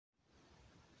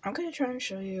I'm gonna try and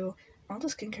show you all the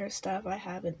skincare stuff I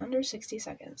have in under 60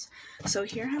 seconds. So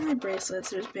here I have my bracelets.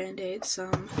 There's band-aids,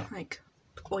 some like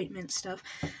ointment stuff,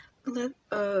 lip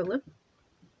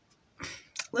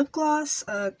gloss,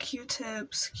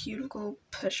 Q-tips, cuticle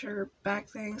pusher, back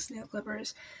things, nail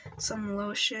clippers, some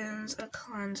lotions, a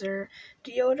cleanser,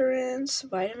 deodorants,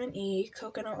 vitamin E,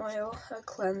 coconut oil, a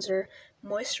cleanser,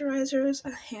 moisturizers,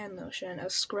 a hand lotion, a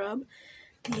scrub,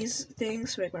 these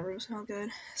things to make my room smell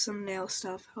good, some nail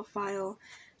stuff, a file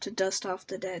to dust off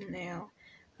the dead nail,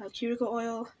 a cuticle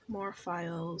oil, more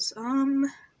files,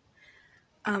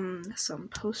 some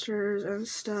posters and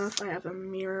stuff. I have a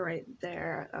mirror right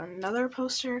there, another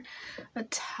poster, a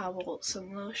towel,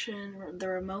 some lotion, the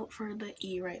remote for the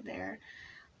E right there,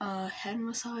 head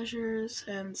massagers,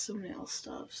 and some nail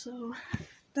stuff. So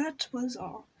that was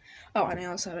all. Oh, and I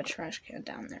also have a trash can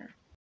down there.